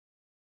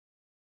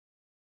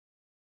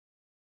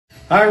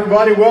Hi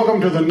everybody, welcome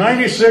to the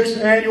 96th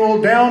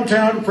Annual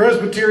Downtown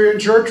Presbyterian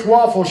Church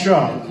Waffle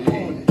Shop.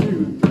 1,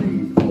 2,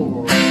 3,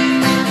 4.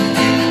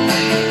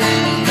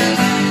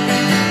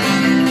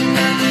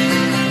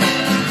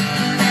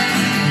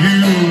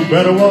 You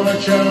better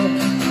watch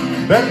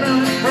out, better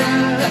not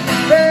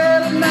cry,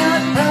 better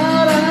not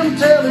pout, I'm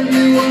telling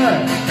you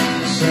why.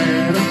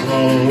 Santa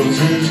Claus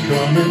is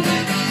coming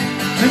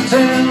to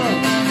town.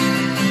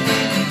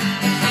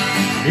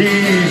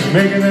 He's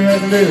making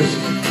that list,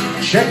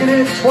 checking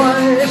it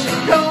twice,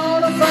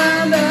 gonna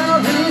find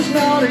out who's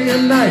naughty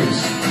and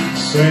nice.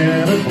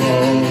 Santa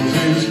Claus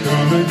is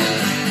coming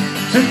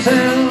to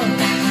town.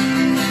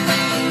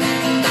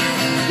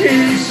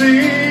 He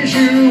sees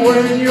you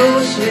when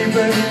you're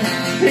sleeping,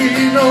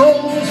 he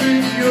knows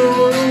if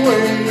you're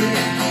awake,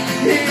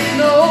 he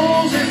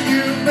knows if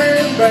you've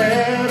been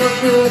bad or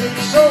good,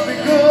 so be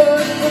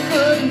good for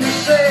goodness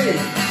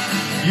sake.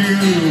 You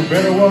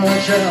better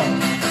watch out,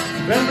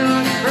 better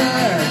not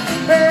cry,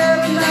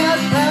 better not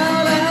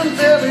pout, I'm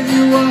telling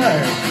you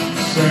why.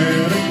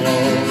 Santa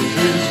Claus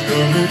is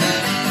coming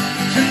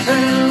to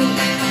town.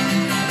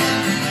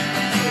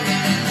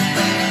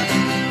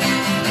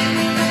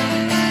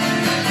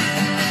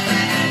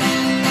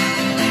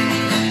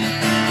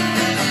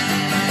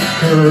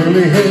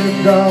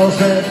 Curly-head dolls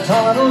that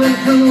toddle and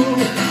coo,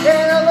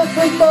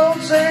 elephant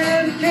boats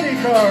and kitty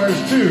cars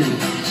too.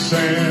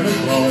 Santa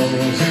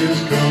Claus is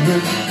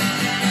coming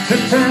to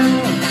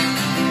town.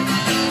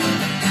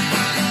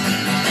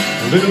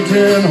 Little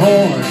tin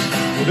horns,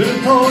 little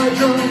toy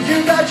drums, you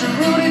got your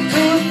Rudy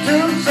Toot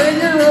Toots and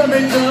your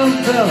rummy tum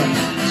tum.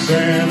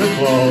 Santa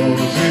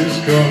Claus is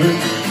coming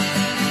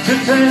to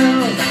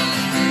town.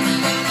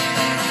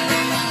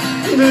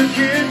 The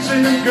kids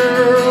and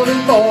girl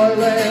and boy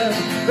land,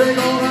 they're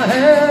gonna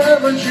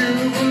have a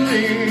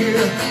jubilee.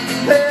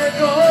 They're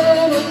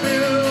gonna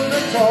build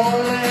a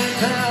toyland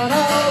town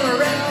all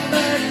around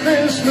that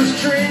Christmas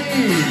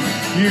tree.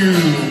 You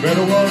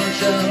better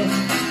watch out,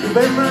 you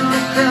better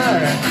not cry,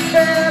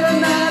 better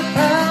not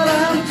pout,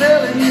 I'm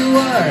telling you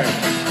why.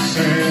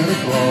 Santa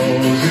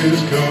Claus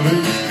is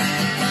coming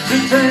to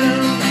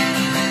town.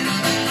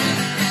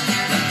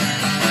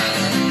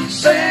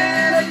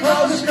 Santa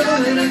Claus is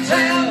coming to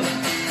town.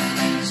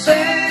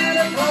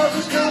 Santa Claus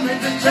is coming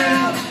to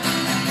town.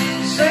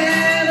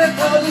 Santa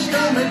Claus is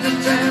coming to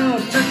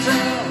town,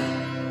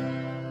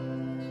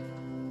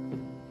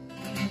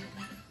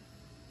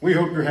 We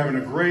hope you're having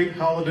a great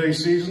holiday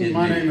season. Indeed.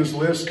 My name is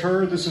Les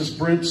Kerr. This is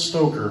Brent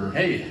Stoker.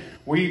 Hey.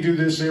 We do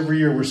this every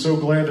year. We're so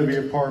glad to be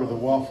a part of the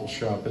Waffle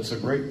Shop. It's a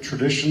great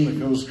tradition that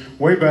goes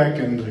way back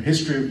in the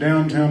history of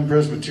Downtown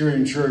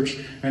Presbyterian Church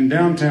and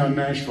downtown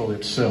Nashville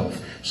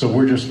itself. So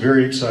we're just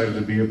very excited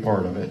to be a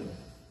part of it.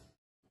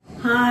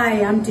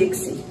 Hi, I'm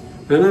Dixie.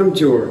 And I'm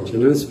George,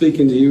 and I'm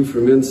speaking to you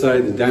from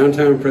inside the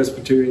Downtown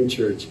Presbyterian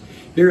Church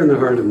here in the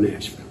heart of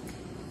Nashville.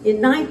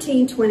 In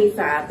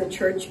 1925, the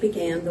church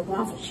began the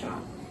Waffle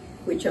Shop,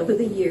 which over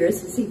the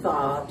years has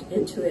evolved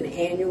into an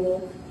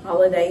annual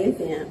holiday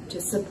event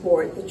to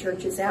support the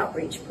church's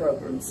outreach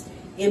programs,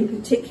 in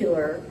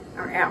particular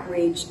our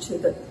outreach to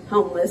the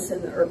homeless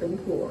and the urban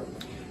poor.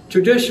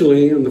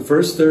 Traditionally, on the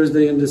first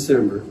Thursday in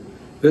December,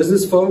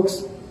 business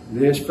folks,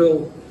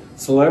 Nashville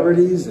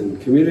celebrities,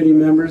 and community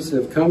members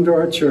have come to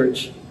our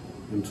church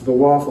and to the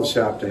Waffle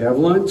Shop to have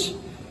lunch,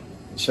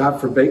 shop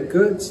for baked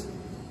goods,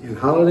 and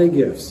holiday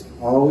gifts.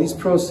 All these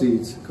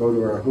proceeds go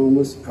to our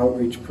homeless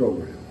outreach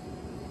program.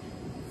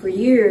 For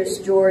years,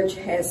 George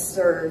has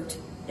served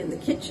in the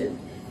kitchen,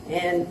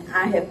 and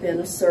I have been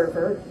a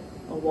server,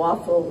 a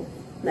waffle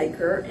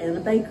maker, and a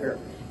baker,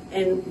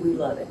 and we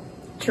love it.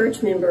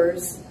 Church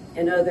members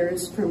and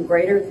others from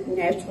greater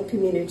Nashville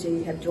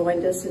community have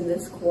joined us in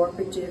this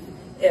cooperative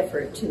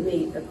effort to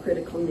meet a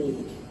critical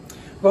need.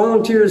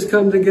 Volunteers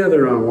come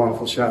together on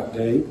Waffle Shop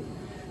Day.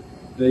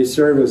 They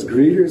serve as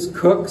greeters,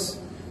 cooks,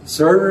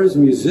 servers,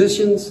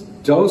 musicians,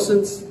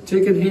 docents,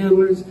 ticket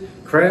handlers,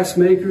 crafts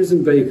makers,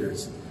 and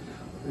bakers,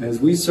 as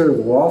we serve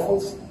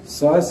waffles,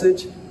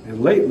 sausage,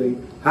 and lately,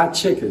 hot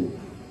chicken,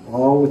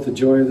 all with the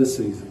joy of the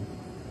season.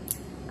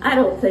 I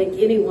don't think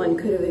anyone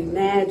could have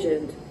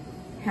imagined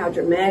how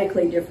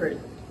dramatically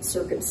different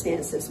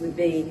circumstances would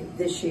be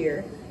this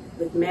year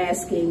with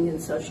masking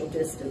and social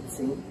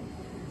distancing.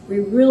 We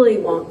really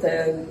want,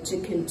 though, to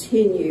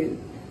continue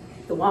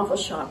the Waffle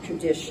Shop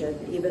tradition,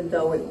 even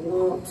though it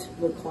won't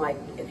look like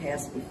it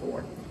has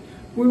before.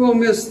 We will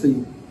miss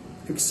the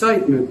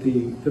excitement,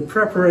 the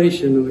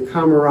preparation, and the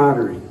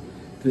camaraderie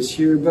this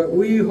year, but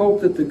we hope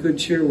that the good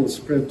cheer will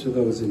spread to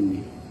those in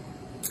need.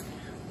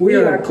 We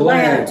are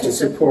glad to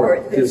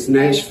support this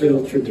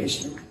Nashville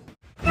tradition.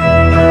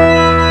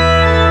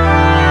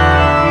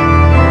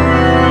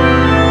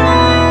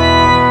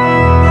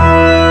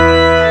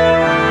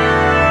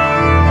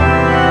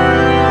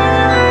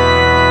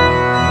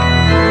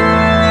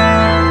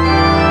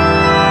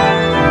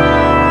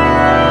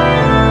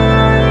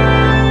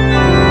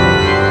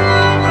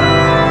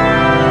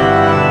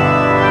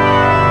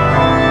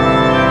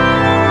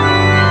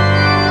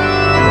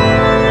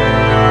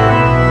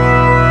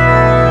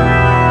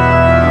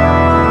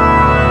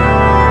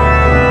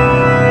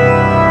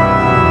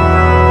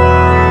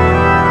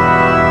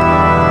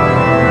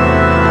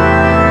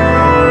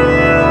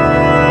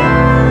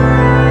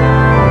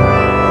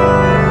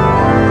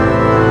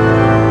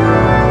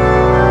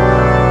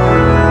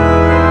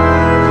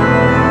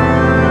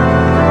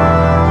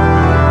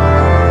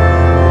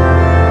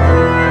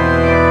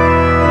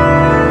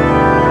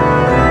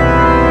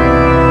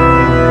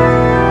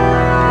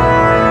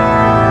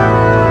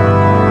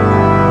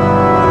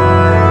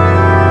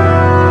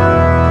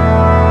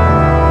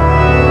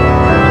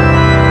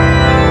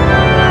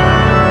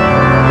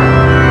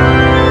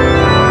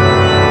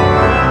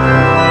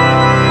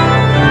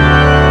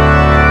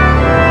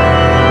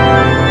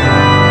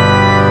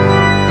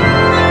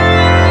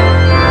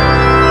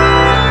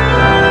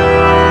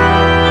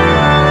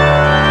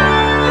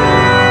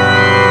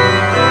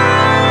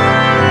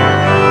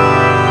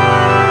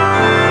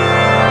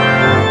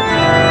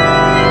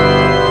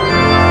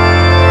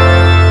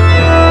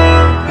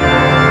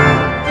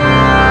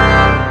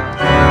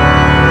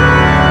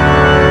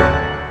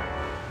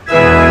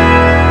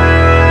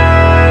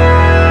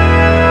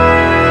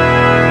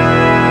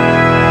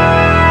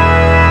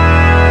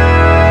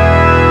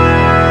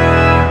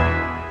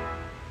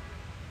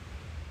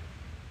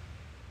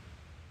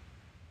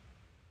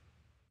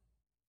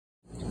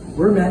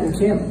 We're Matt and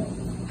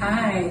Kim.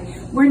 Hi,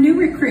 we're new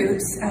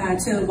recruits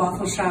to the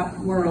Waffle Shop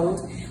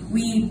world.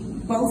 We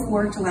both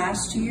worked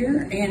last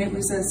year, and it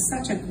was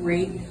such a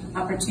great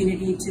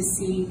opportunity to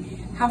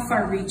see how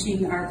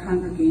far-reaching our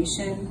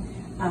congregation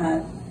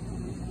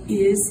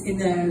is in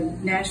the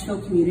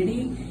Nashville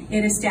community.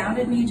 It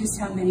astounded me just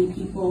how many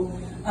people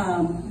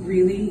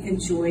really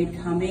enjoyed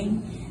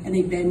coming, and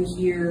they've been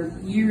here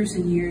years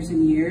and years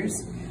and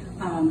years.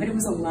 But it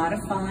was a lot of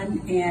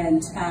fun,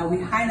 and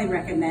we highly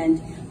recommend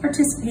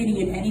participating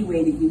in any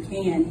way that you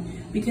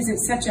can, because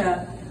it's such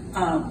an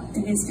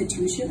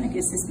institution. I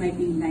guess this might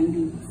be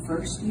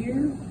 91st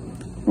year?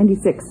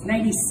 96.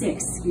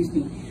 96, excuse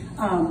me.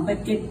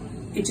 But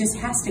it just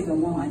has to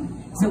go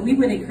on. So we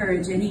would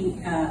encourage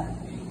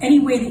any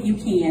way that you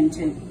can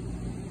to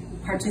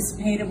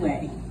participate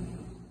away.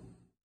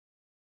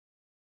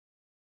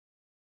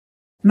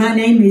 My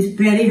name is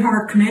Betty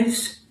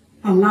Harkness,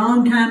 a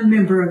longtime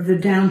member of the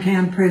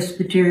Downtown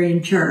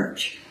Presbyterian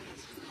Church.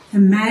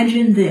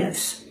 Imagine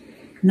this,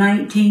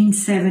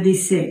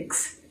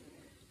 1976.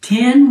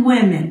 10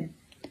 women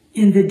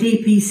in the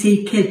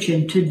DPC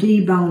kitchen to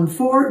debone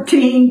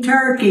 14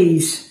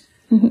 turkeys.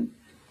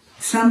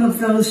 Some of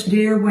those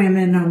dear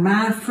women are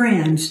my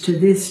friends to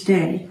this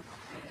day.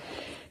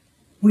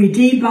 We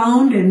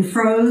deboned and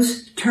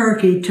froze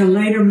turkey to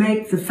later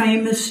make the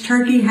famous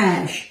turkey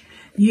hash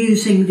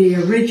using the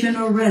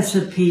original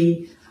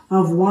recipe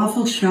of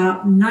Waffle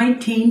Shop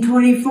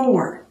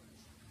 1924.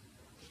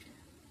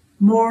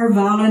 More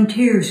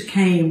volunteers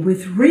came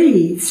with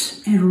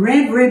wreaths and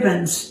red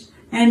ribbons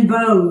and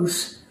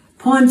bows,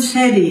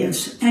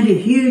 poinsettias, and a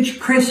huge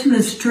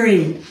Christmas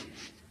tree.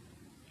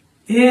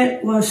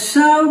 It was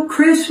so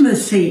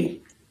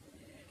Christmassy.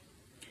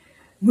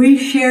 We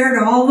shared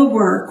all the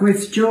work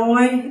with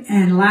joy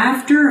and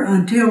laughter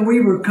until we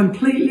were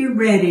completely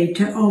ready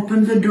to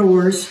open the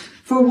doors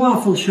for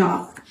Waffle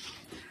Shop.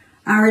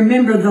 I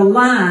remember the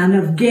line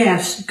of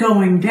guests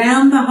going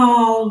down the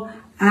hall,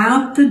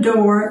 out the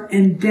door,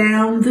 and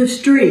down the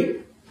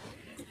street.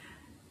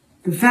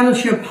 The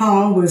fellowship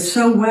hall was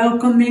so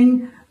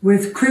welcoming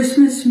with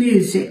Christmas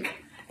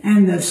music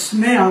and the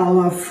smell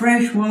of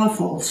fresh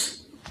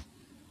waffles.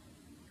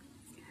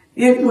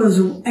 It was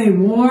a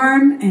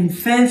warm and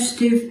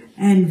festive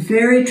and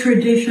very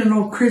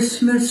traditional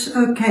Christmas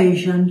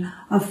occasion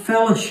of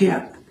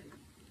fellowship.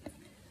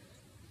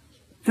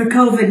 The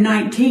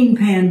COVID-19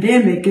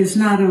 pandemic is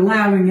not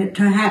allowing it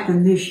to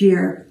happen this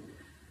year,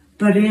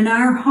 but in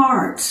our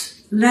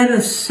hearts, let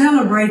us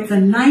celebrate the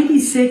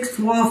 96th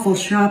Waffle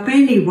Shop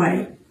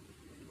anyway.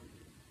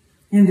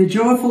 In the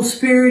joyful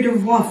spirit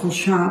of Waffle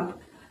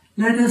Shop,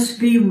 let us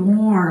be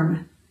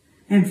warm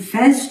and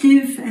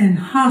festive and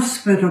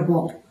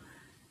hospitable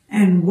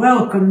and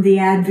welcome the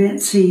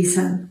Advent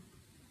season.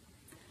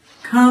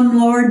 Come,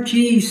 Lord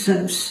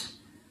Jesus,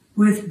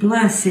 with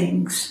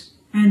blessings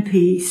and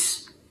peace.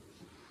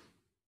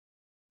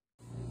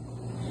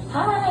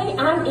 Hi,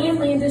 I'm Ann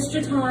Landis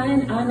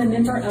Straton. I'm a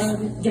member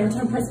of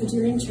Downtown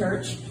Presbyterian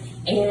Church,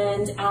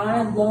 and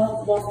I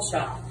love Waffle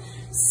Shop.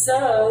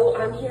 So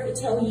I'm here to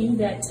tell you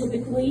that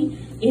typically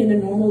in a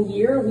normal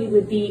year we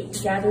would be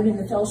gathered in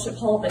the fellowship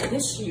hall, but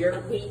this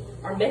year we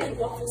are making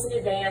waffles in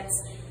advance,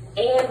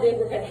 and then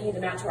we're going to hand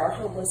them out to our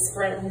homeless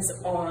friends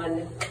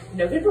on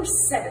November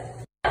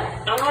 7th.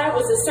 I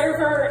was a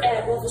server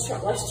at Waffle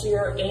Shop last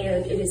year,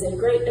 and it is a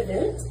great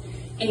event.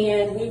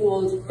 And we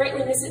will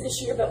greatly miss it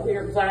this year, but we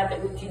are glad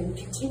that we can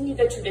continue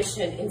the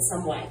tradition in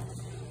some way.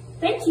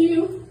 Thank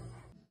you.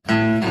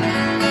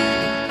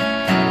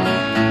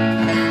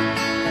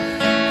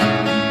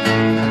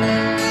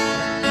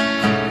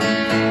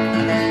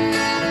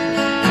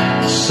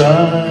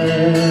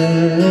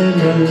 Silent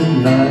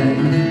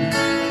night,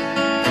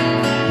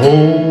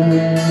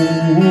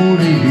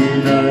 holy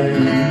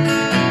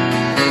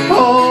night,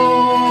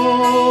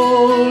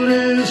 all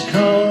is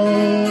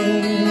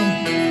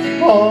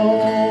calm,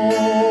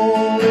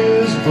 all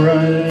is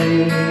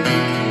bright,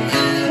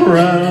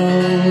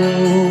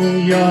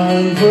 round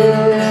yon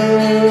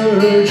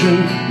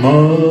virgin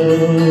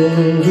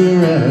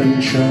mother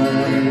and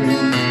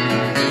child,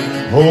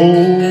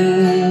 holy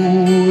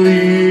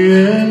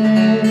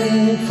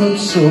infant,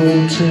 so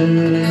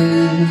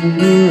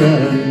tender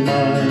and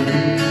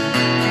mild,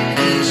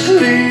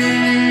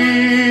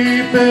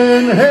 sleep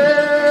in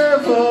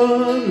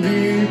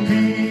heavenly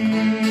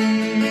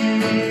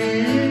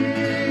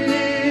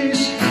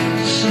peace,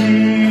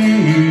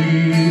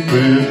 sleep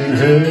in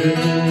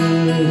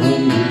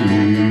heavenly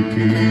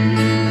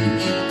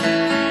peace.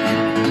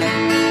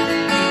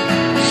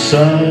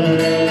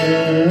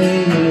 Silent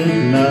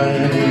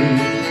night,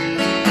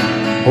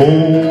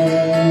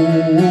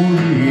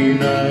 holy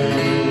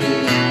night,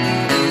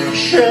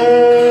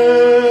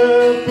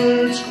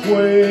 shepherds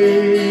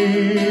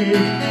quake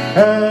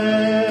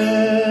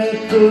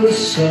at the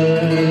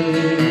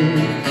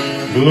sight,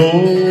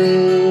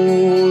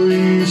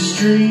 glory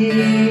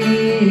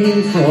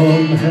stream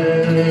from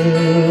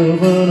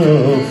heaven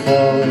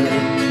afar,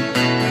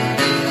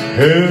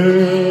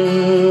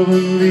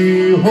 heavenly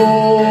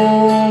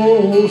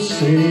hosts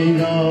sing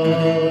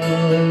hallelujah.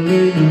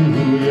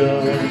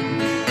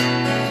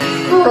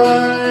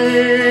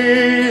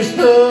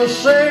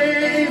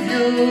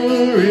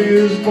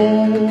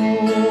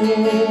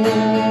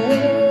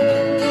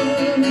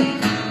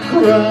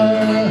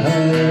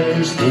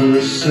 Christ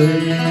the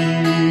Savior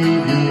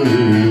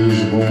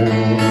is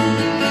born.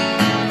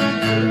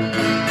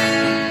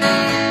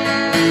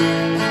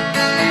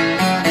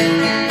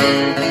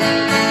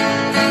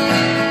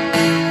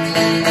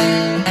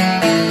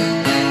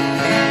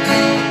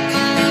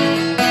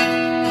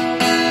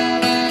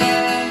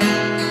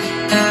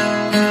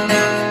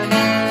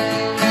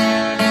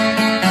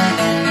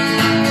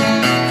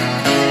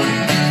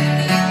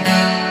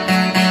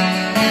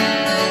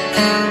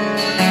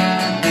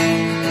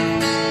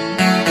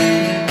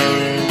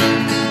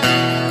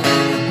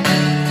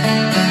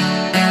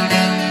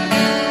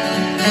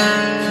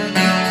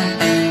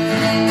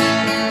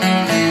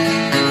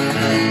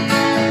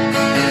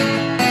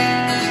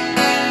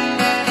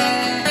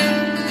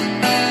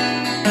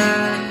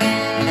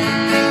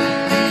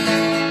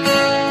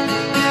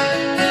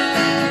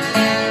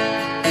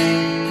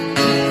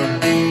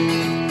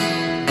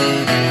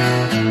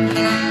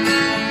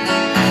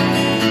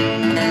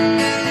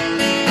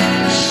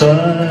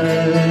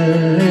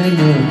 Silent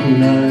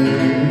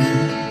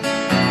night,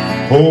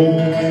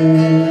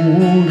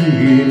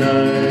 holy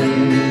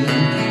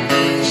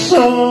night,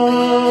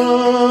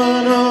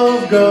 Son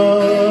of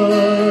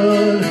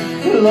God,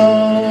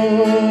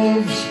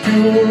 love's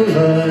pure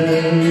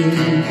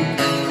light,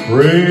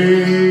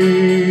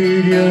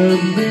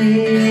 radiant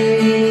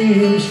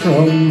beams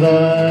from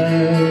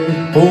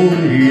thy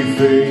holy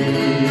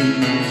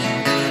face,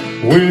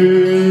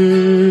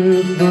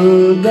 with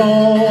the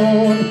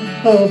dawn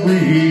of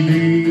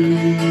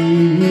redeeming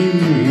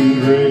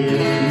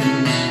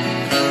grace.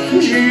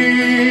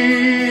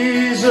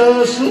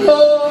 Jesus,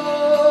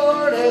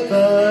 Lord, at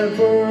thy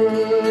birth,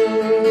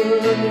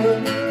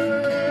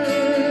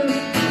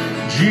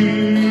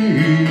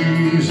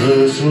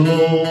 Jesus,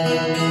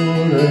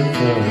 Lord, at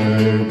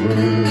thy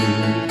birth.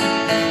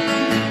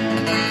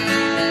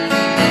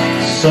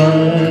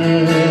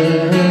 Silent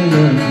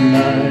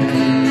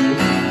night,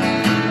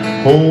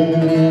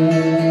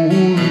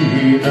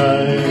 holy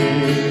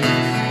night,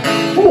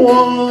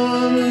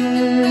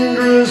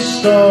 wondrous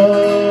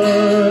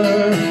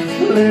star,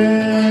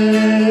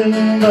 lend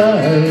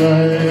thy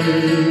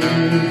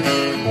light,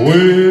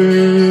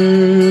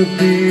 with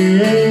the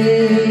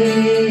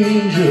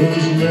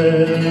angels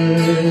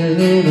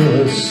let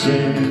us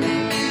sing.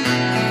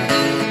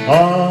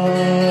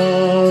 Hallelujah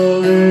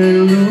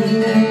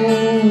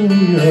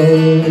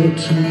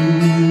to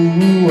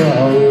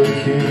our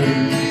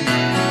King,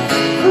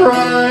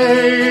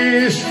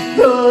 Christ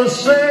the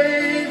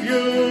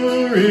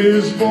Savior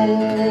is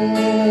born.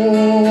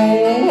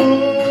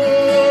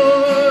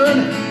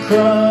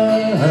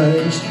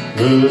 Christ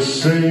the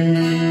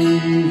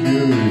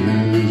Savior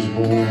is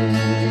born.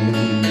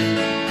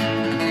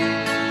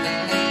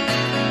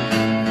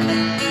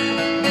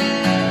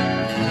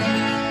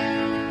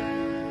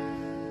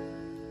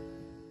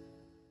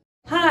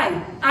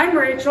 Hi, I'm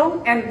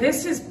Rachel, and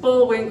this is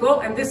Bullwinkle,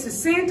 and this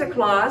is Santa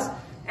Claus,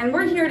 and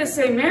we're here to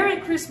say Merry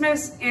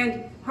Christmas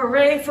and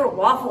hooray for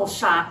Waffle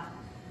Shop.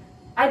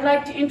 I'd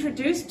like to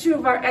introduce two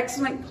of our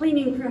excellent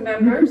cleaning crew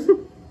members.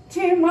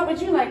 Tim, what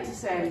would you like to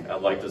say?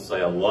 I'd like to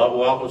say I love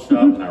Waffle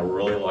Shop and I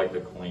really like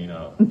to clean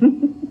up.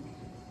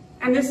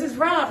 And this is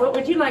Rob. What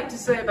would you like to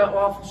say about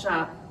Waffle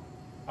Shop?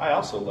 I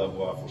also love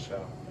Waffle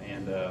Shop,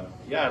 and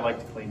yeah, I like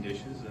to clean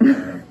dishes,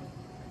 and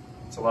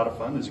it's a lot of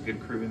fun. There's a good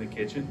crew in the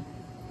kitchen,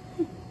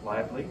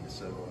 lively,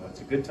 so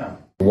it's a good time.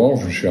 The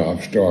Waffle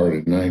Shop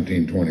started in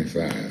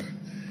 1925.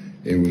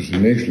 It was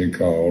initially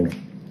called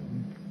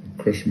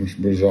Christmas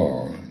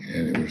Bazaar,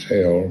 and it was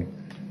held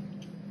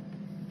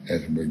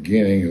at the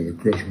beginning of the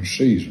Christmas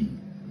season,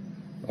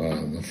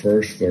 the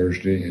first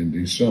Thursday in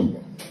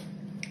December.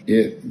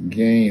 It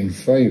gained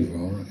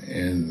favor,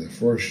 and the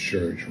first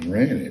church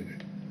ran it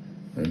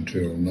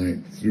until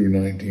through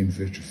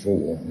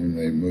 1954, when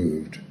they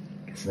moved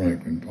to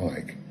Franklin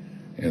Pike,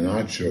 and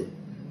our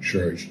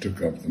church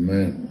took up the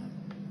mantle.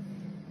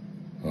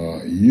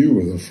 You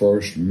were the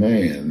first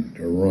man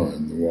to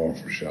run the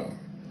Waffle Shop.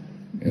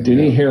 And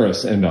Denny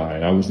Harris and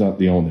I was not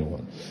the only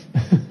one.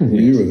 Yes.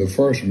 You were the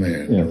first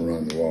man to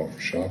run the Waffle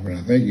Shop, and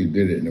I think you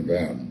did it in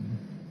about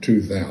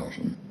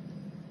 2000.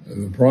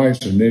 The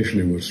price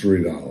initially was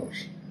 $3.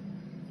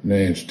 Now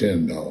it's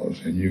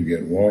 $10, and you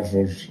get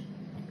waffles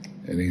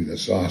and either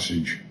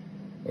sausage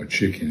or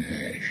chicken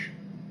hash.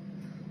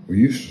 We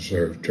used to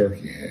serve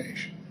turkey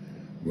hash,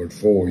 but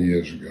 4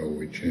 years ago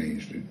we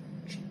changed it.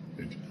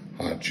 It's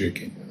hot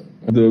chicken.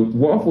 The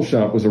Waffle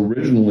Shop was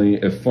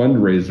originally a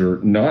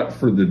fundraiser, not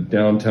for the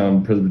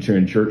Downtown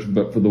Presbyterian Church,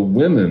 but for the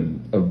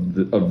women of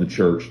the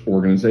church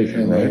organization,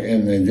 and right?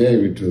 They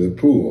gave it to the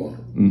poor,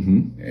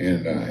 mm-hmm.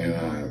 and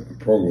our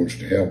programs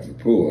to help the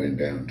poor in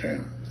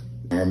downtown.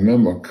 I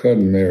remember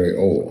Cousin Mary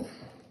Orr,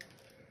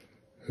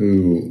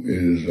 who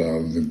is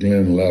of the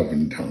Glenn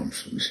Levin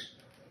Thompsons.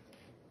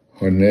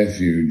 Her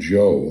nephew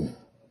Joe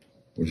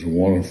was a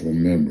wonderful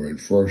member at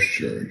First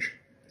Church,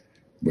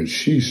 but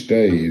she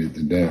stayed at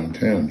the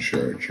downtown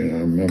church, and I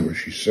remember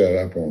she sat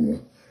up on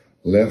the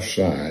left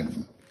side,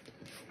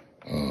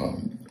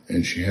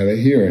 and she had a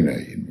hearing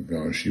aid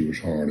because she was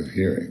hard of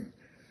hearing.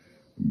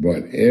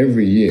 But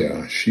every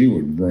year she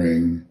would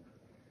bring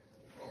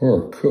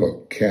her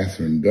cook,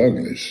 Catherine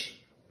Douglas,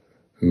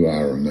 who I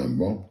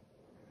remember,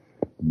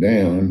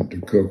 down to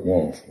cook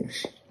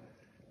waffles.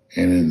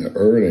 And in the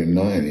early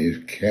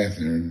 90s,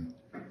 Catherine,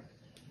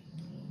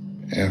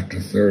 after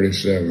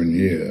 37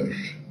 years,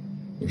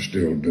 was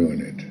still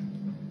doing it.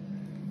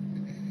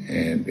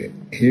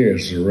 And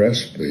here's the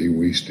recipe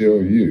we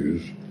still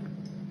use,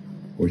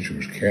 which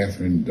was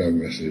Catherine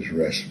Douglas's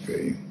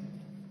recipe.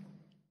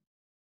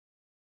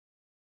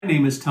 My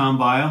name is Tom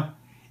Bia,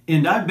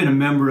 and I've been a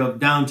member of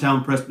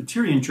Downtown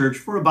Presbyterian Church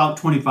for about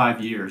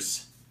 25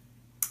 years.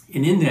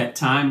 And in that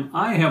time,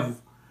 I have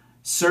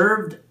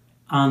served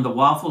on the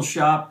Waffle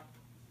Shop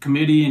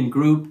committee and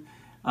group,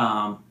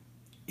 and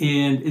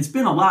it's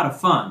been a lot of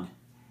fun.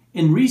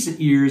 In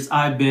recent years,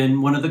 I've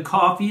been one of the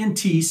coffee and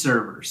tea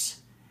servers.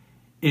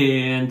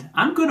 And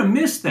I'm going to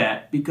miss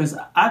that because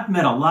I've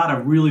met a lot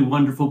of really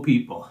wonderful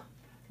people.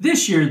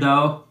 This year,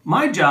 though,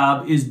 my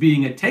job is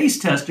being a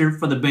taste tester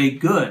for the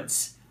baked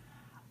goods.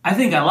 I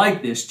think I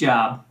like this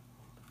job.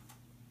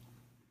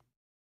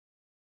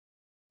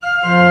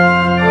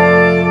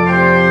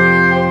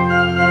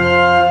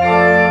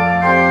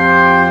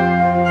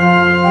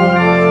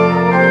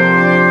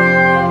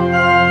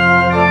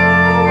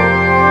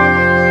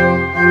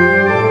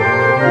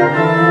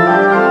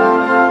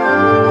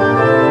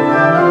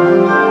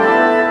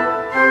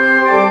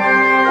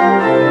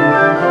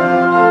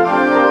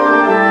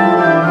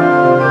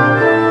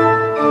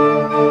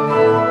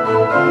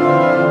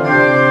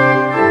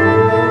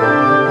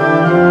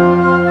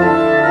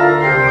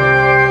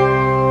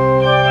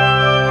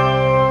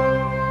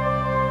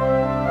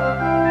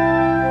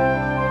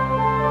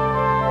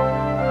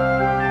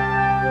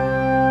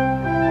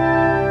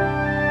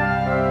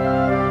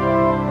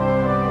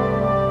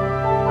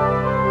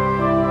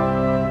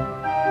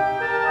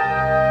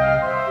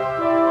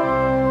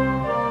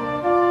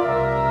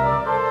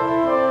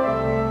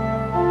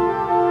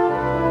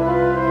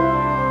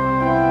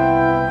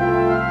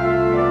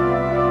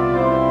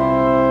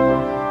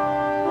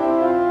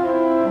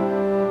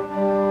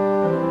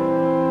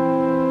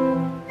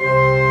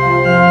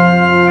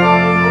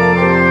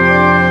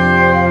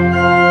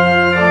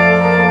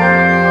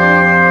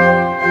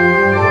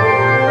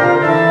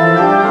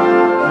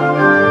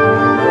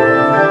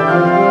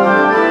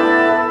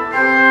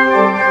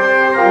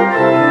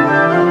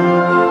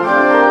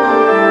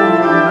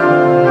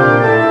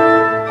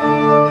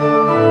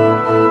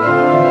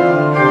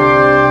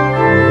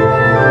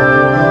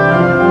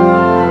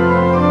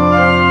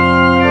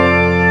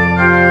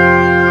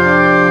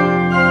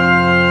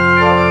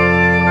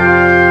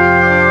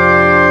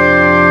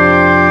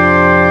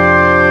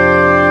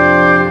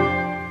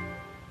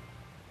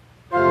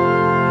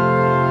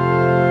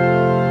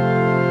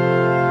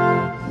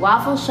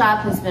 Waffle Shop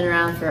has been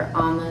around for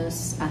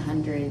almost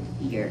 100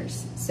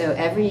 years. So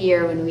every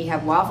year when we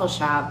have Waffle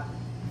Shop,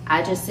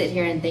 I just sit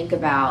here and think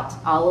about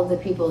all of the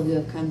people who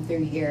have come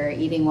through here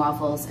eating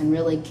waffles and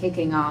really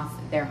kicking off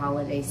their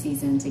holiday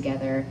season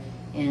together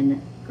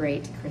in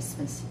great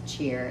Christmas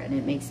cheer. And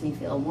it makes me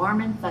feel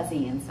warm and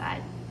fuzzy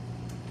inside.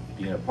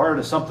 Being a part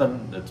of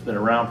something that's been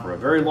around for a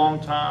very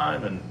long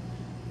time and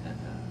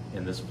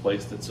in this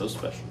place that's so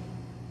special.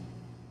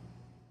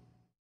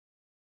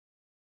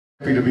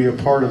 Happy to be a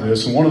part of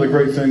this, and one of the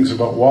great things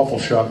about Waffle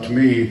Shop to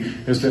me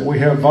is that we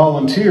have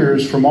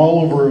volunteers from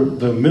all over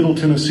the Middle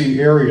Tennessee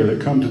area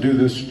that come to do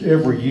this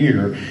every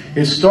year.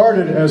 It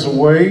started as a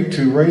way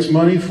to raise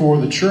money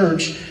for the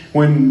church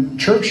when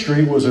Church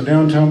Street was a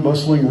downtown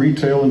bustling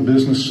retail and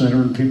business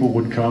center, and people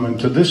would come, and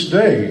to this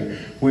day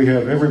we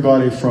have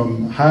everybody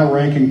from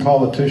high-ranking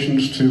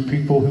politicians to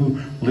people who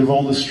live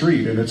on the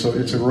street, and it's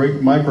a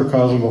great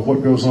microcosm of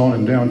what goes on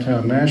in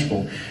downtown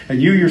Nashville.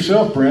 And you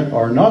yourself, Brent,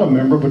 are not a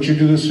member, but you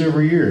do this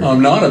every year.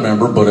 I'm not a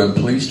member, but I'm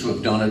pleased to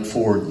have done it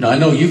for, I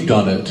know you've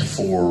done it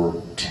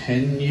for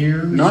 10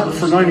 years? Not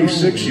for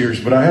 96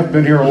 years, but I have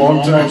been here a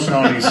long time. Almost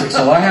 96.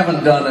 So I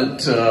haven't done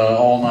it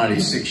all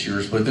 96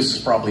 years, but this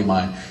is probably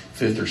my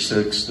 5th or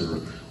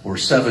 6th or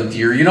 7th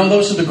year. You know,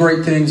 those are the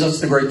great things.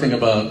 That's the great thing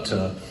about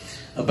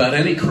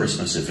any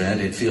Christmas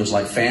event. It feels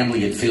like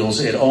family.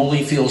 It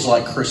only feels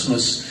like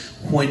Christmas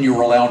when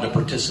you're allowed to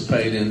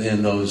participate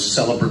in those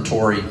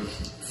celebratory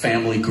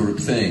family group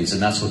things.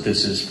 And that's what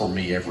this is for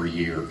me every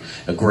year.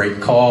 A great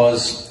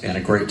cause and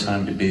a great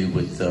time to be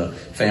with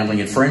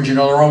family and friends. You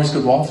know, there are always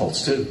good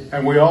waffles too.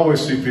 And we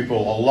always see people,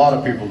 a lot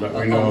of people that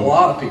we know. A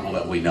lot of people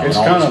that we know. It's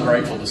kind of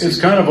grateful to see.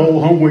 It's kind of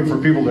old home week for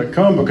people that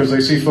come because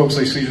they see folks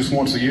they see just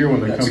once a year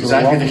when they come to the Waffle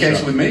Shop. That's exactly the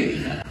case with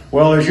me.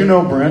 Well, as you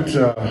know, Brent,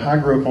 I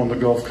grew up on the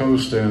Gulf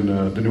Coast, and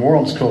the New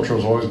Orleans culture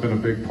has always been a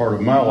big part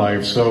of my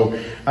life. So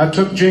I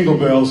took Jingle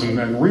Bells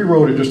and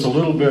rewrote it just a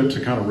little bit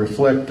to kind of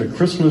reflect the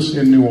Christmas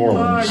in New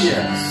Orleans. Oh,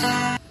 yes.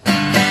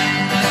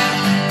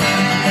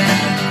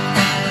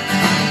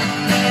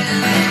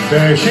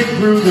 Dashing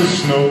through the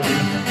snow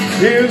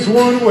is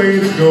one way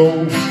to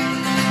go,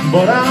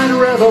 but I'd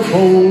rather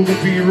pull the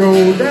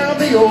P-road down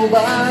the old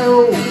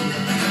bayou.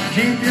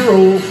 Keep your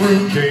old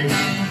fruitcake.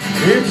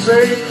 It's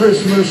a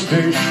Christmas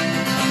dish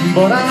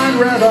but I'd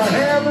rather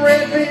have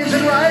red beans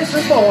and rice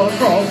and boiled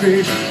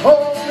crawfish.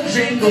 Oh,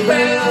 jingle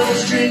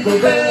bells,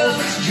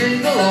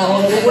 jingle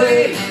all the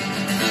way.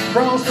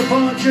 Cross the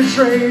puncheon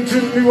train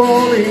to New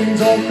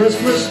Orleans on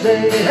Christmas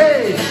Day.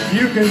 Hey,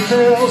 you can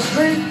tell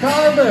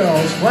streetcar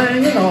bells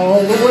clanging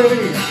all the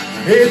way.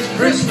 It's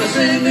Christmas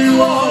in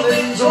New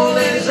Orleans, oh,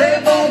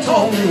 les bon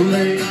ton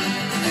roulé.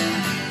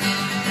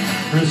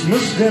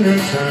 Christmas dinner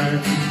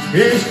time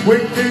is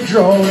quickly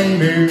drawing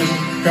near.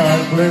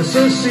 God bless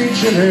us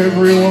each and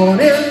everyone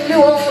in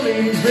New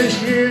Orleans this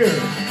year.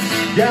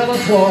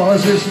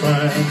 Galatoire's is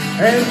fine,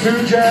 and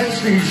two Jacks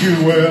feed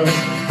you well,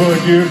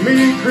 but give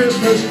me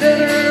Christmas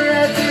dinner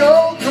at the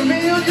old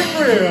Camellia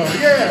Grill.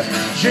 Yeah,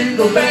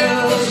 jingle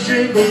bells,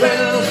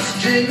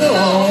 jingle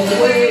all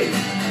the way.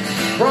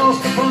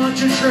 Cross the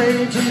puncheon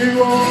train to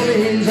New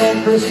Orleans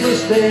on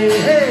Christmas Day.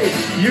 Hey,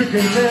 you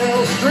can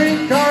tell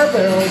streetcar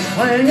bells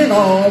clanging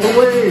all the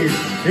way.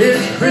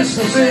 It's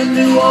Christmas in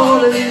New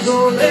Orleans,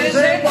 oh,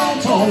 les bon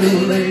ton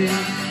roulé.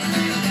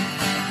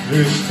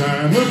 This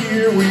time of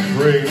year we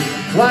pray,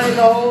 like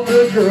all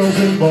the girls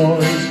and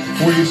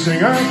boys. We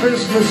sing our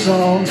Christmas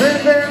songs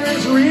and there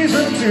is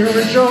reason to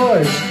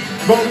rejoice.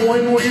 But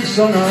when we've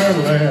sung our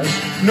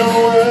last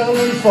Noel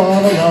and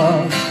Father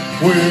Law,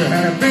 we're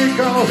happy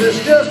cause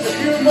it's just a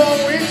few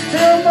more weeks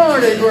till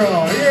Mardi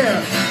Gras.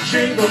 Yeah,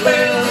 jingle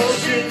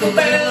bells,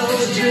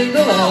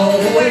 jingle all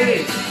the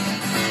way.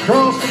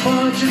 Cross the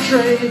puncheon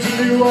train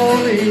to New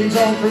Orleans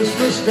on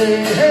Christmas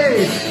Day.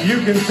 Hey,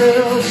 you can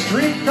tell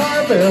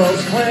streetcar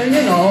bells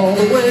clanging all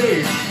the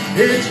way.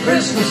 It's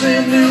Christmas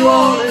in New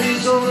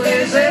Orleans, oh,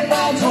 les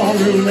bon ton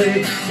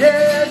roulé.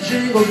 Yeah,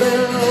 jingle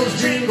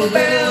bells,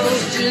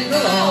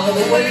 jingle all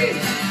the way.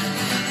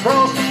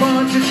 Cross the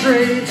puncheon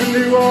train to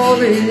New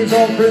Orleans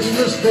on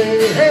Christmas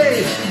Day.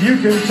 Hey, you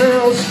can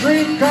tell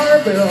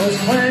streetcar bells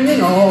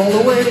clanging all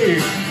the way.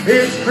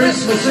 It's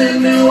Christmas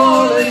in New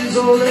Orleans,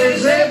 oh,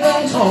 les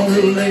bon ton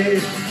roulé.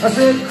 I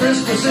said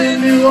Christmas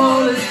in New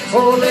Orleans,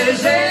 oh,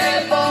 les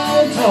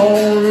bon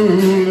ton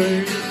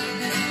roulé.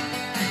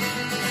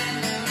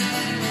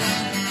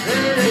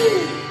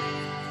 Hey.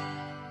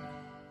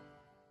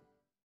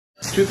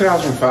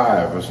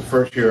 2005 was the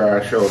first year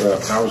I showed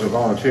up, and I was a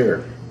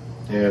volunteer.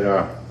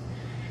 And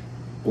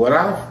what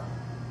I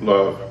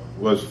loved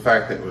was the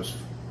fact that it was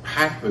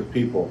packed with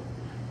people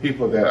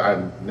that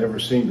I'd never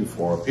seen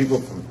before,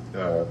 people from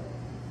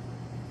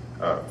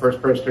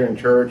First Presbyterian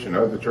Church and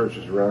other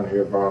churches around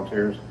here,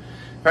 volunteers.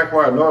 In fact,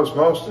 what I noticed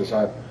most is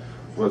I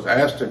was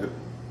asked to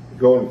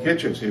go in the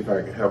kitchen and see if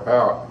I could help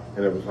out,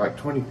 and there was like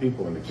 20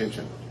 people in the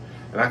kitchen.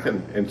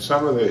 And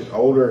some of the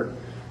older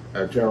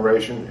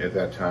generation at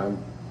that time,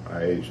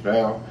 my age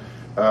now,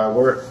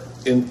 were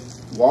in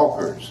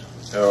walkers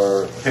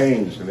or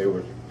canes, and they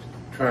were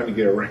trying to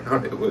get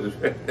around. It was,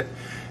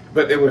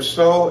 but they were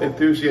so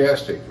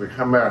enthusiastic.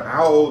 No matter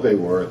how old they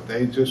were,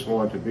 they just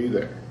wanted to be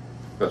there.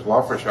 Because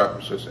Waffle Shop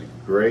was just a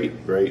great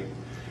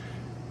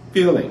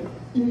feeling.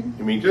 I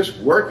mean, just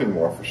working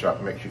Waffle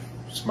Shop makes you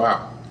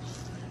smile.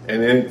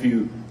 And then if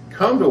you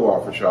come to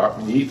Waffle Shop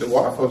and you eat the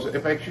waffles,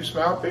 it makes you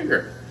smile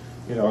bigger.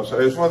 You know, so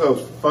it's one of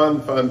those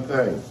fun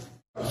things.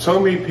 So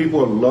many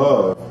people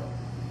love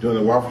doing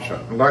the Waffle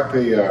Shop. Like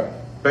the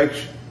bake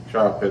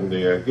shop and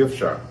the gift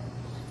shop.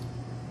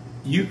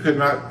 You could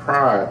not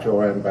pry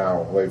Joanne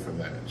Bow away from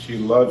that. She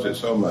loves it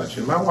so much.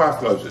 And my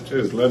wife loves it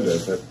too, Linda.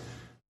 But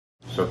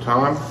so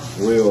Tom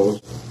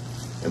Wills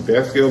and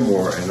Beth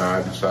Gilmore and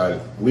I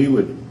decided we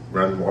would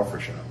run Waffle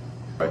Shop.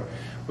 Right?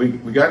 We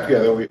got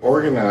together, we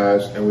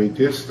organized, and we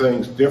did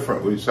things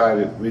different. We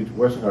decided we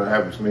wasn't going to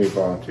have as many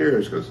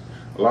volunteers because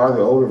a lot of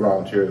the older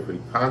volunteers we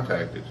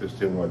contacted just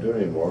didn't want to do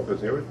it anymore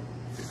because they were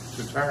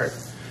too tired.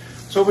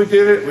 So we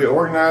did it, we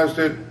organized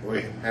it,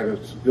 we had a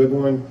good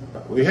one.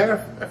 We had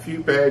a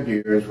few bad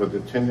years where the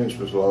attendance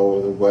was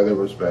low, the weather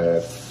was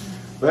bad,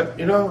 but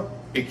you know,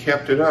 it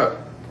kept it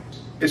up.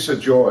 It's a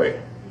joy,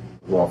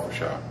 Waffle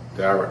Shop,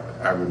 that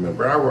I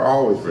remember. I will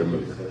always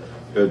remember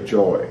the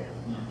joy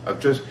of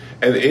just,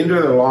 at the end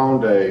of the long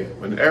day,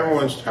 when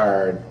everyone's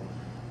tired,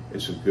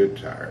 it's a good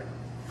tired,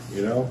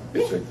 you know?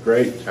 It's a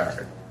great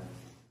tired.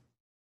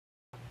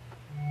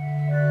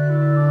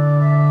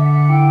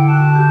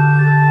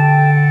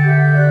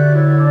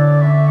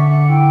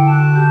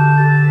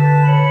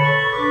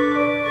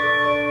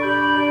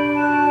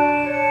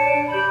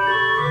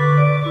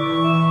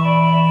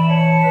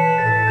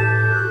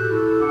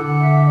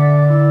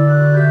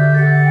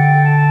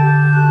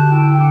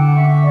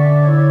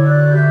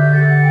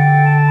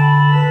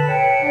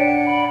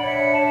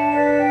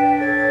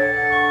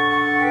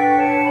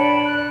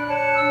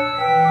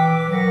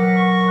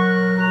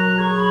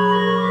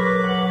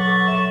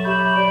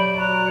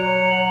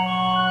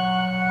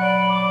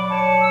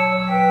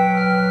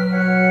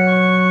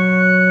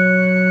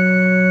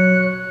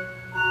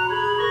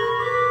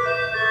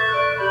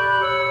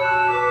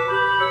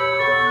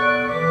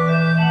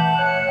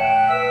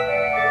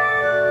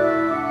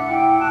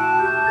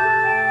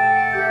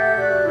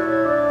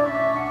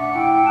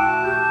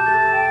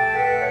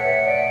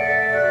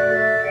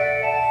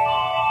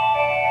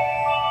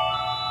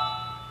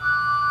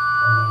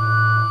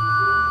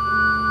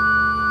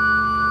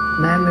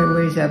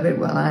 memories of it,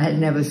 well, I had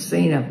never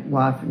seen a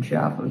waffle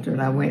shop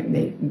until I went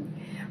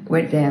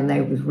down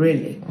there with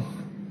Ridley.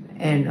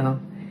 And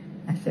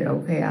I said,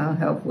 okay, I'll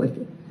help with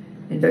it.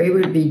 And so it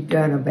would be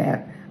done about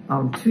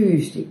on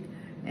Tuesday.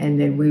 And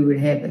then we would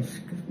have a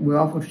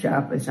waffle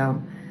shop is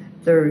on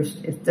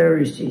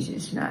Thursdays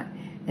it's not.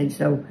 And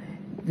so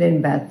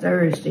then by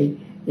Thursday,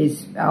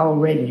 it's all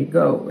ready to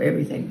go.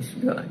 Everything's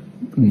done,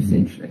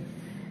 essentially.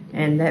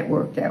 And that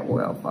worked out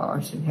well for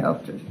us and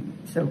helped us.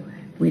 So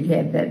we'd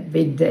have that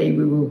big day.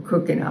 We were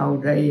cooking all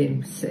day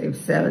and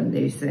selling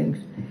these things.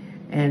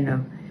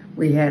 And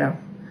we had a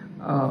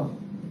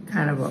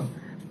kind of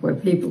where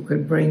people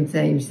could bring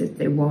things that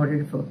they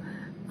wanted for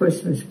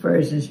Christmas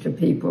presents to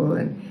people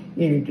and,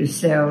 you know, to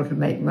sell to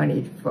make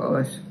money for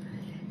us.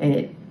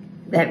 And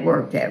that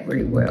worked out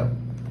really well.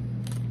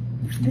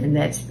 And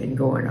that's been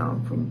going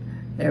on from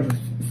ever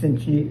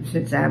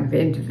since I've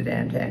been to the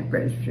Downtown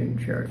Presbyterian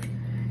Church.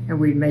 And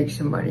we'd make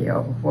some money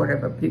off of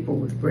whatever people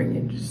would bring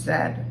in to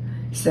decide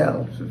to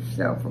sell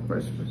for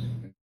Christmas.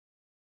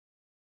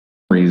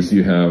 Memories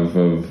you have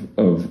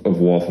of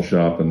Waffle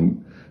Shop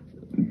and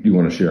you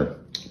want to share?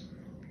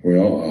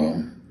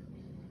 Well,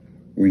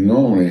 we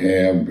normally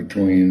have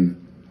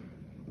between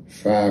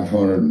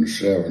 500 and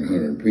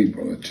 700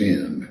 people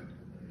attend.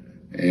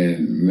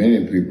 And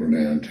many people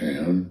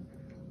downtown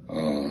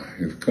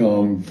have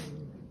come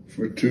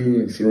for 2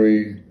 and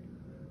 3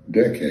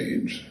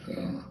 decades.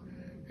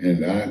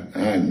 And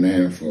I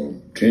now for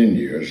 10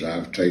 years,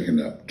 I've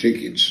taken up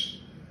tickets,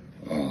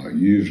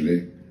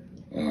 usually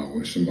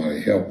with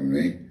somebody helping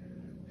me.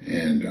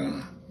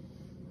 And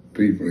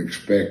people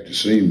expect to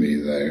see me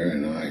there,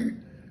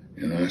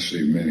 and I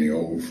see many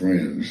old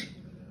friends.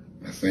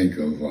 I think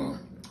of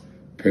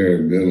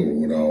Perry Biddle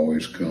would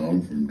always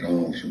come from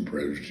Downtown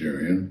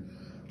Presbyterian.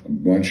 A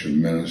bunch of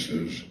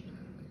ministers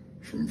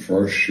from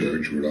First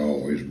Church would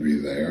always be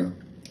there,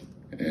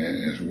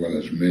 as well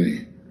as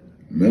many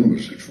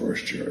members at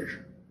First Church.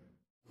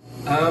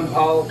 I'm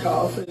Paul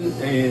Coffin,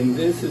 and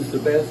this is the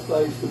best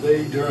place to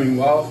be during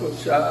Waffle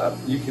Shop.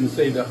 You can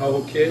see the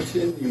whole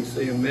kitchen, you can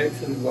see them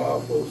mixing the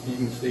waffles, you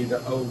can see the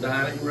whole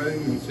dining room,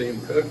 you can see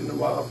them cooking the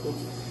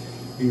waffles,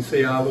 you can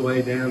see all the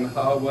way down the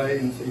hallway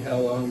and see how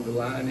long the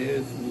line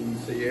is, and you can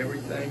see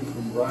everything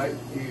from right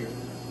here.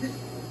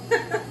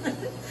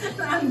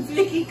 I'm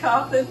Vicki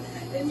Coffin,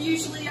 and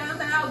usually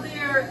I'm out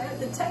there at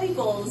the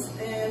tables,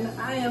 and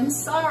I am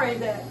sorry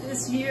that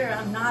this year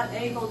I'm not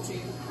able to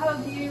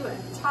hug you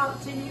and talk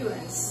to you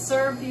and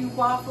serve you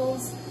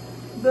waffles,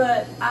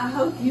 but I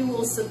hope you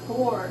will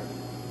support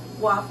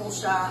Waffle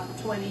Shop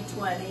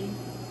 2020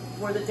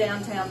 for the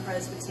Downtown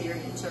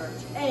Presbyterian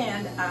Church,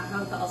 and I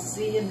hope I'll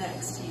see you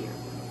next year.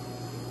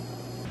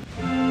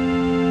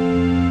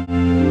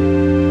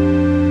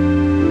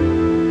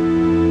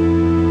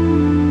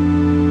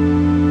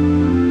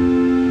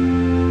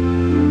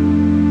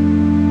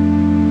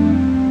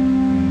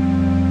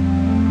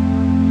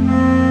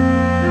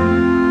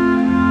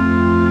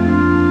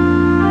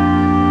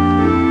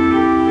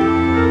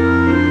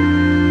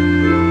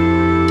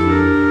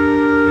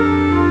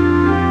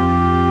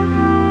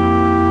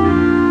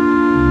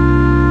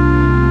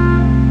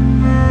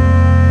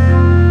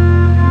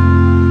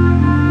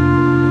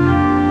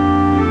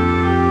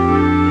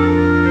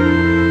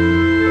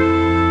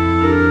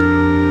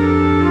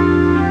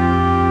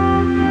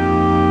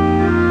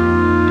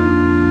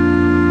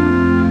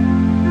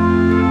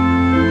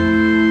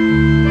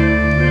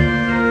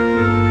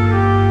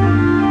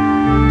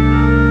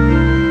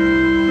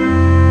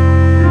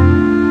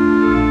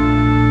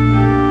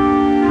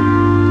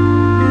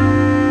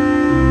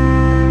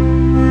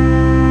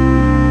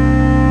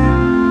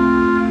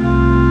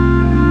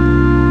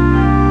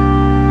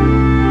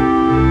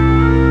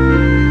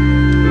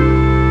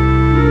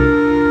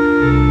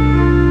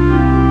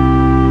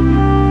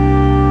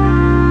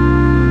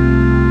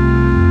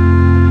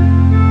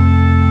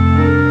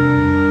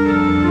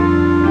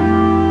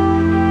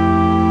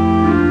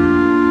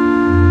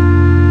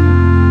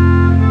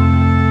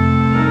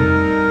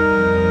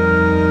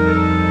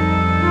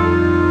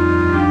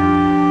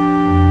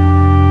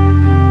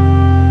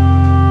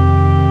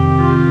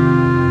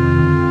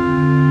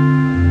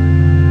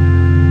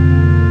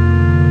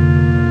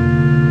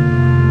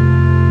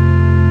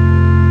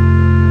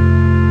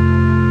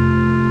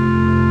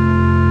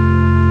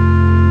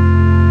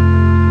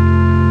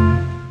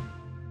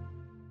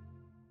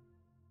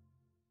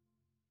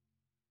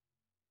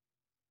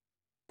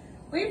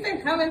 We've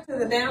been coming to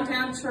the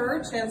Downtown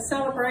Church and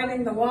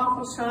celebrating the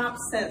Waffle Shop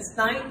since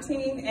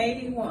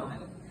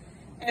 1981.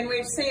 And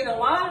we've seen a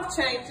lot of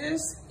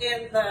changes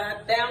in the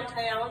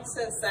downtown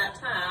since that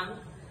time.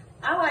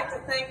 I like to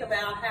think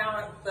about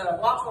how the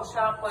Waffle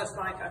Shop was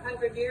like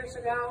 100 years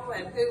ago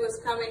and who was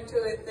coming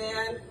to it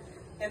then.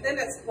 And then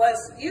it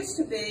used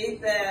to be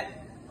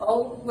that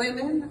old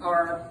women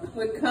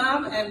would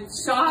come and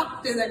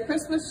shop, do their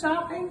Christmas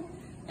shopping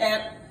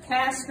at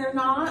Castner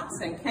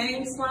Knott's and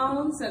Kane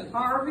Sloan's and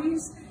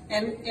Harvey's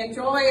and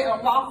enjoy a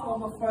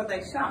waffle before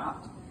they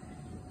shopped.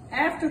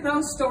 After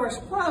those stores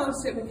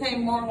closed, it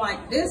became more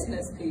like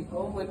business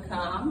people would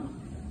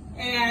come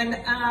And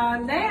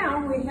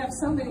now we have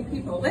so many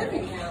people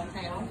living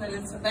downtown that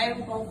it's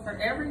available for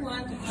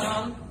everyone to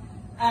come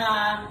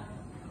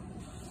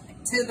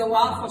to the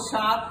Waffle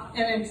Shop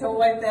and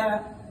enjoy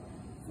the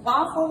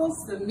waffles,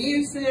 the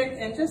music,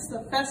 and just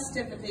the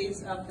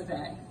festivities of the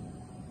day.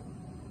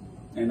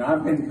 And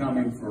I've been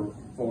coming for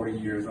 40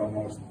 years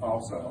almost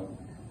also,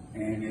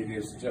 and it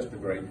is just a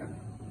great time.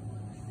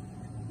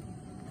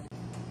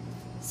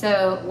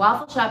 So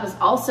Waffle Shop is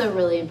also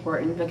really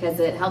important because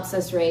it helps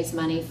us raise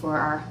money for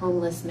our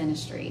homeless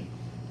ministry.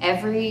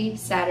 Every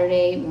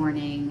Saturday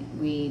morning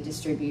we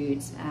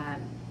distribute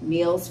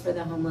meals for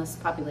the homeless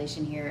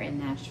population here in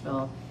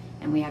Nashville,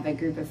 and we have a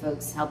group of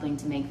folks helping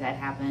to make that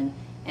happen,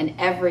 and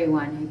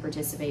everyone who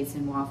participates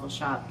in Waffle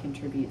Shop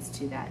contributes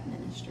to that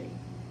ministry.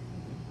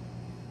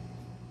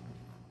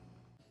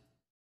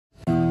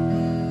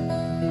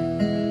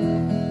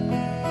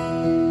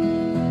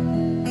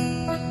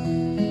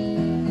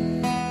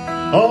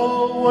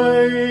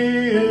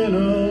 Away in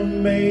a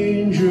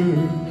manger,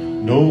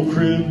 no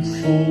crib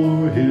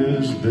for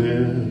his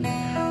bed,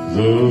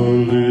 the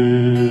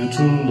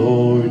little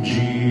Lord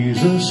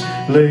Jesus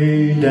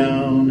laid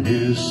down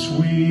his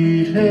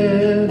sweet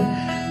head.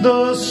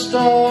 The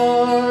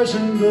stars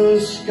in the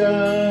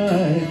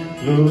sky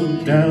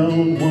looked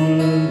down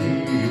while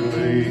he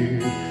lay,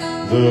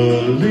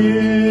 the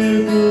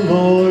little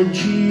Lord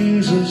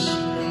Jesus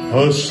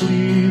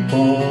asleep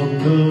on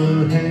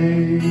the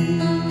hay.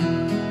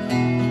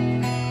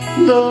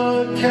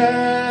 The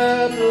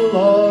cattle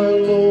are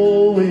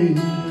lowing,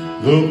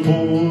 the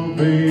poor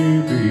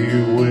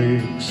baby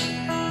wakes,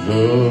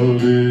 the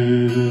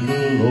little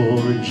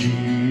Lord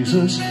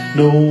Jesus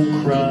no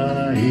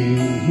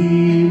crying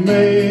he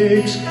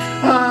makes.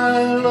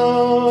 I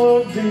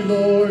love thee,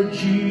 Lord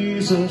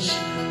Jesus,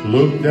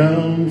 look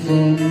down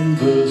from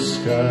the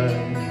sky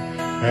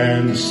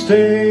and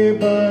stay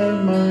by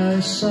my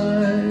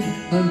side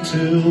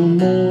until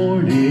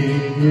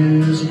morning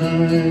is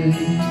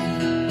nigh.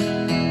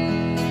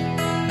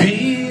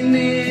 Be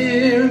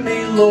near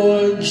me,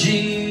 Lord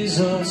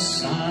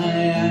Jesus,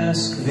 I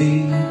ask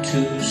thee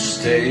to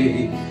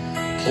stay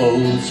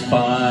close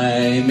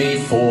by me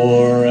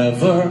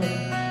forever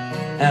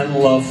and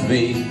love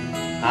me,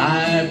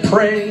 I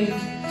pray.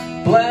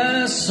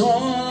 Bless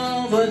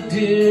all the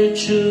dear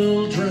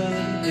children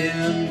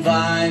in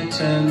thy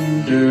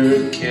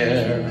tender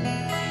care,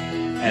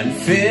 and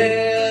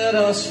fit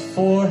us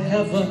for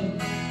heaven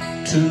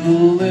to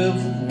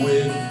live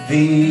with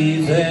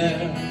thee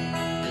there.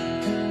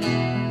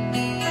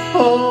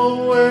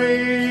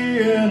 Away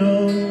in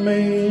a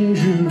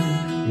manger,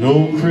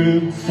 no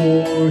crib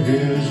for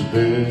his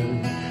bed,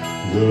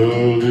 the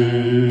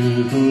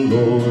little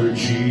Lord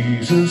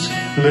Jesus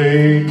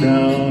laid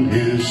down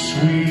his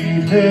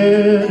sweet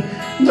head.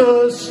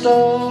 The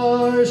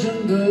stars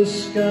in the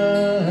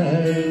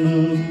sky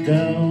looked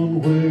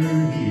down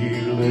where he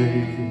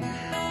lay,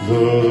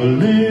 the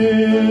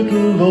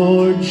little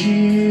Lord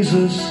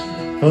Jesus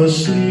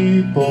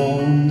asleep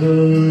on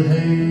the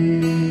hay.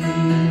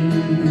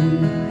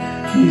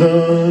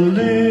 The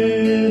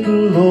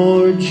little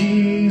Lord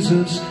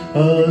Jesus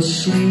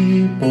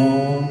asleep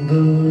on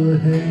the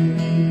hay.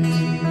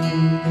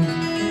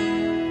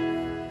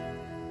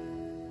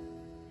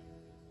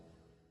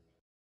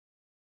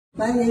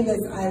 My name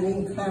is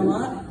Eileen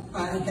Claremont.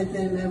 I have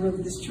been a member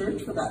of this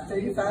church for about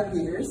 35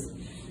 years,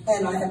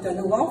 and I have done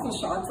a Waffle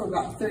Shop for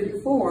about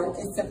 34,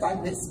 except I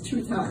missed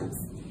 2 times.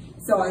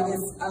 So I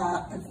guess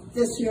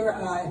this year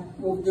I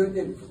will do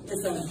it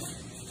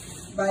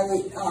by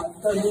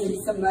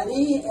donating some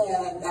money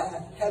and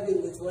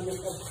having this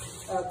wonderful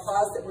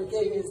cause that we're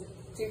getting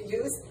to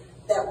use.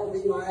 That will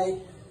be my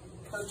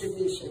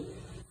contribution.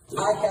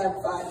 I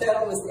have done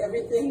almost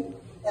everything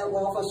at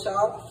Waffle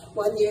Shop.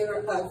 1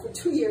 year, for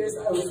 2 years,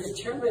 I was the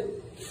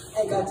chairman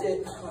and got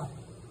to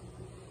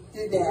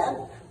do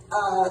that.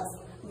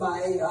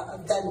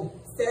 I've done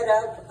set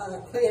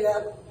up, clean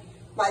up.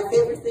 My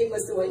favorite thing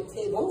was to wait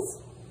tables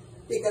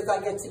because I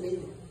get to meet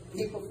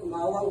people from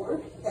all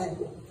over and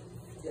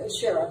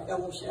share our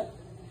fellowship.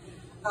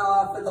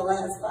 For the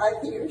last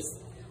 5 years,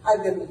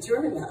 I've been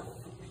mature enough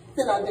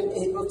that I've been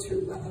able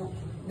to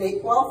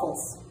make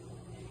waffles.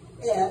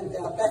 And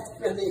that's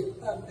really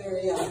a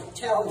very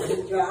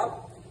challenging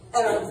job.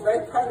 And I was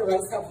very proud of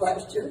myself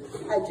last year.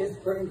 I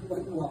just burned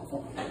 1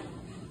 waffle.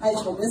 I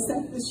shall miss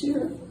that this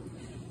year,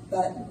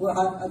 but we'll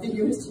have other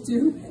years to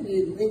do. And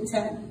in the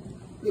meantime,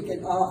 we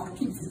can all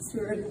keep the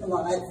spirit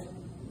alive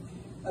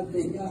of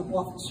the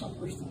Waffle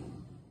Shoppers.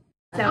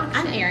 So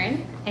I'm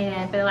Erin,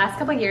 and for the last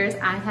couple of years,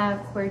 I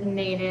have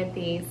coordinated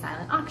the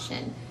silent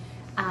auction.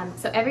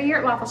 So every year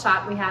at Waffle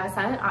Shop, we have a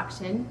silent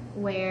auction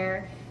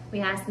where we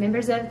ask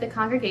members of the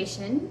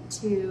congregation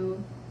to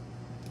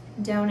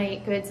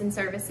donate goods and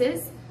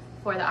services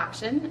for the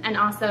auction, and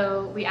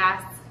also we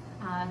ask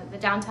the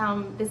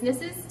downtown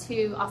businesses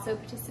to also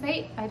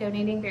participate by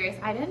donating various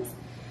items.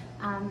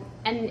 And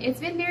it's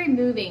been very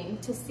moving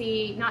to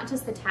see not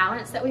just the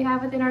talents that we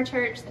have within our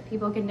church that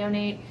people can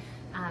donate,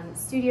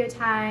 studio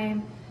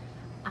time,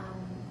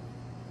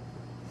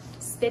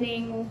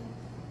 spinning,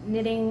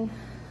 knitting,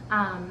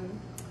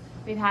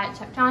 We've had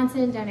Chuck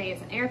Johnson donate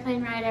us an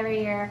airplane ride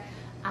every year.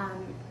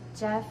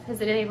 Jeff has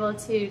been able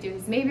to do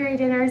his Mayberry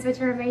dinners, which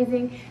are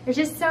amazing. There's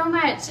just so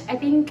much. I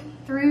think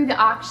through the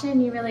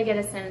auction, you really get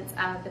a sense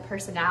of the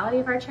personality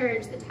of our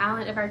church, the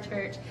talent of our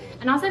church,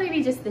 and also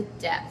maybe just the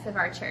depth of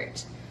our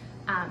church.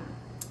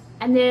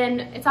 And then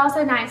it's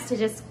also nice to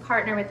just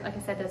partner with, like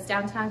I said, those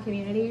downtown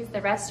communities,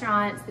 the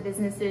restaurants, the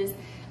businesses.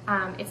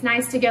 It's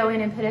nice to go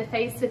in and put a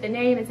face with a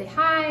name and say,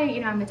 hi,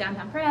 you know, I'm with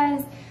Downtown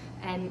Pres,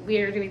 and we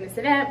are doing this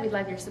event, we'd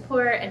love your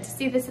support, and to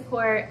see the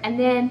support. And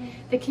then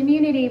the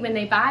community, when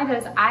they buy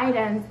those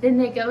items, then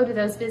they go to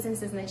those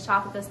businesses and they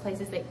shop at those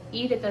places, they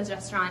eat at those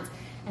restaurants.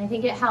 And I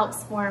think it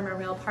helps form a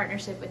real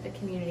partnership with the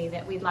community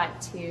that we'd like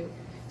to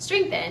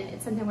strengthen.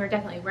 It's something we're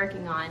definitely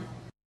working on.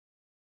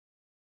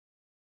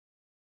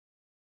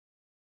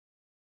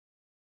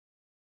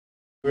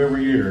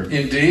 Every year.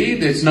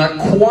 Indeed, it's not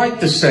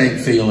quite the same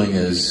feeling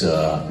as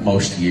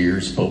most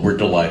years, but we're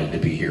delighted to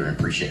be here and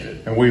appreciate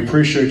it. And we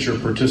appreciate your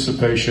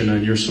participation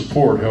and your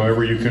support,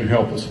 however you can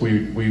help us.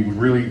 We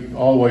really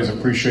always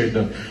appreciate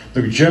the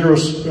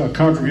generous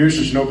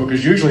contributions, you know,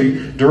 because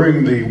usually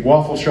during the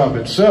waffle shop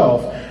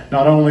itself,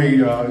 not only,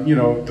 you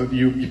know,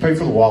 you pay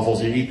for the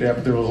waffles, you eat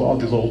that, but all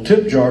the little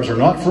tip jars are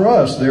not for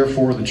us, they're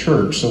for the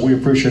church. So we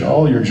appreciate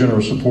all your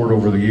generous support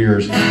over the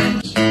years.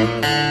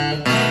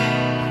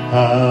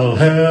 I'll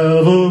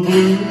have a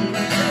blue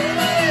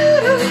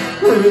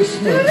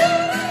Christmas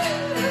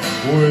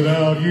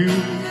without you.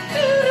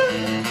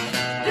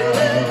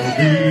 I'll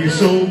be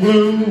so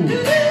blue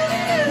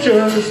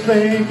just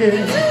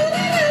thinking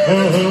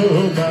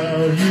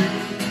about you.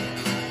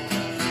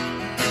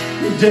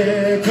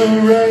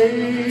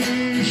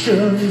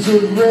 Decorations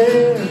of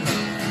red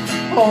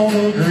on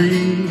a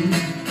green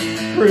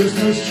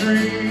Christmas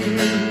tree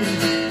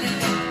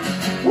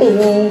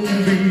won't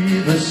be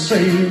the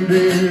same,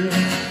 dear,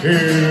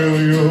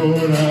 if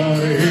you're not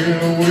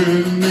here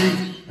with me.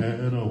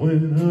 And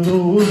when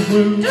those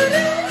blue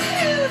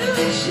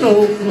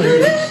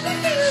snowflakes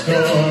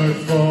start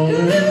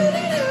falling,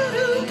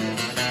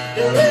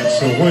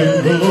 so when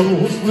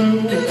those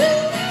blue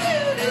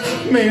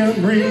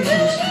memories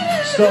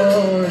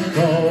start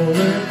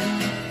calling,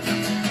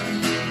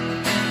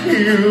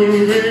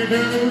 you'll be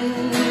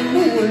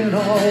doing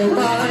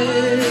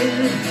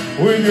alright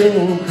with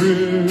your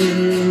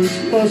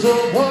Christmas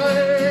of white.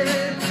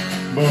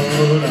 But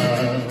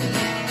I'll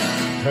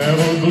have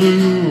a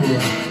blue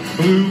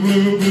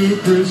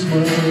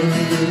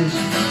Christmas.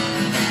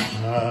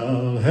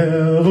 I'll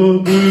have a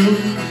blue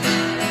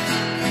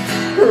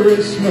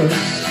Christmas,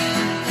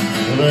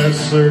 that's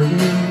certain.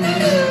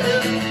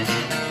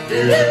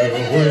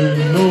 Yeah,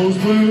 when those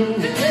blue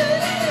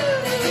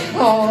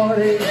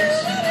heartaches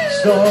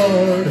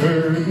start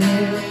hurting,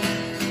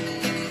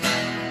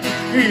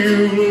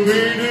 you'll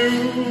be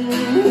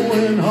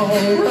doing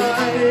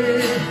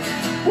alright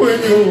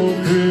with your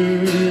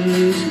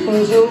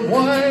Christmas of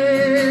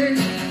white.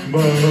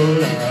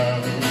 But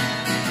I'll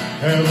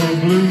have a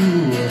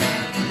blue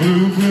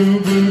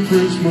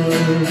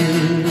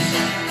Christmas.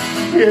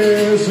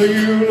 Yes,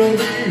 you'll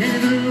be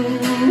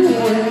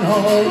doing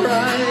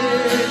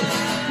alright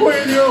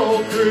with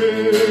your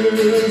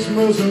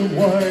Christmas of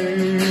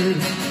white.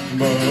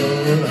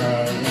 But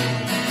I'll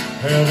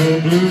have a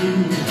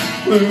blue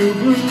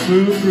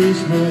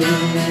Christmas.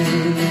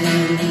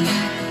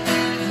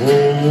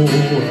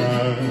 Oh,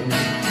 I'll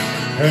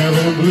have a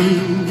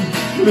blue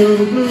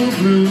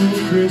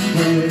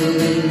Christmas.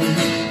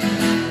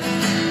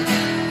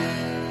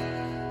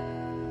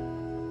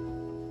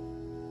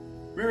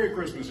 Merry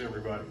Christmas,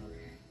 everybody.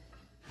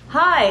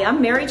 Hi,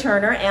 I'm Mary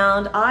Turner,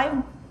 and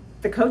I'm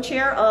the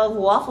co-chair of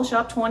Waffle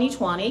Shop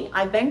 2020.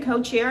 I've been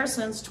co-chair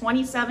since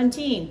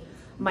 2017.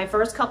 My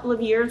first couple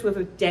of years was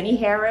with Denny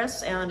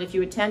Harris, and if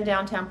you attend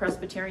Downtown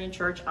Presbyterian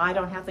Church, I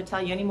don't have to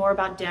tell you any more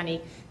about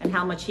Denny and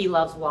how much he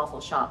loves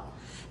Waffle Shop.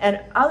 And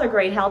other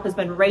great help has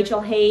been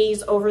Rachel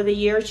Hayes over the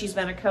years. She's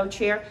been a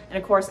co-chair. And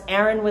of course,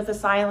 Erin with the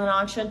silent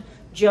auction,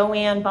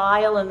 Joanne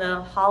Bile in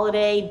the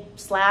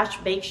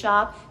holiday/bake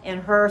shop,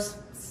 and her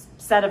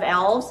set of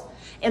elves.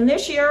 And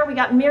this year, we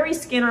got Mary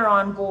Skinner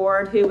on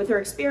board, who with her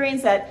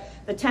experience at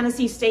the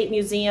Tennessee State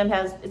Museum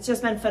it's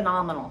just been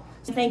phenomenal.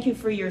 So thank you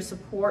for your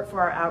support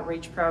for our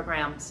outreach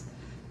programs.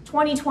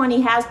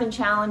 2020 has been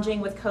challenging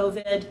with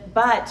COVID,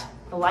 but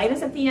the light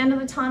is at the end of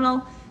the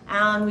tunnel,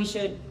 and we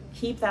should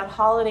keep that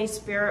holiday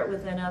spirit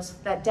within us,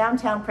 that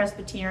Downtown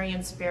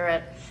Presbyterian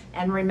spirit,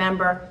 and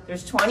remember,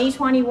 there's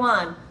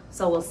 2021,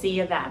 so we'll see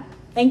you then.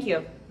 Thank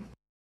you.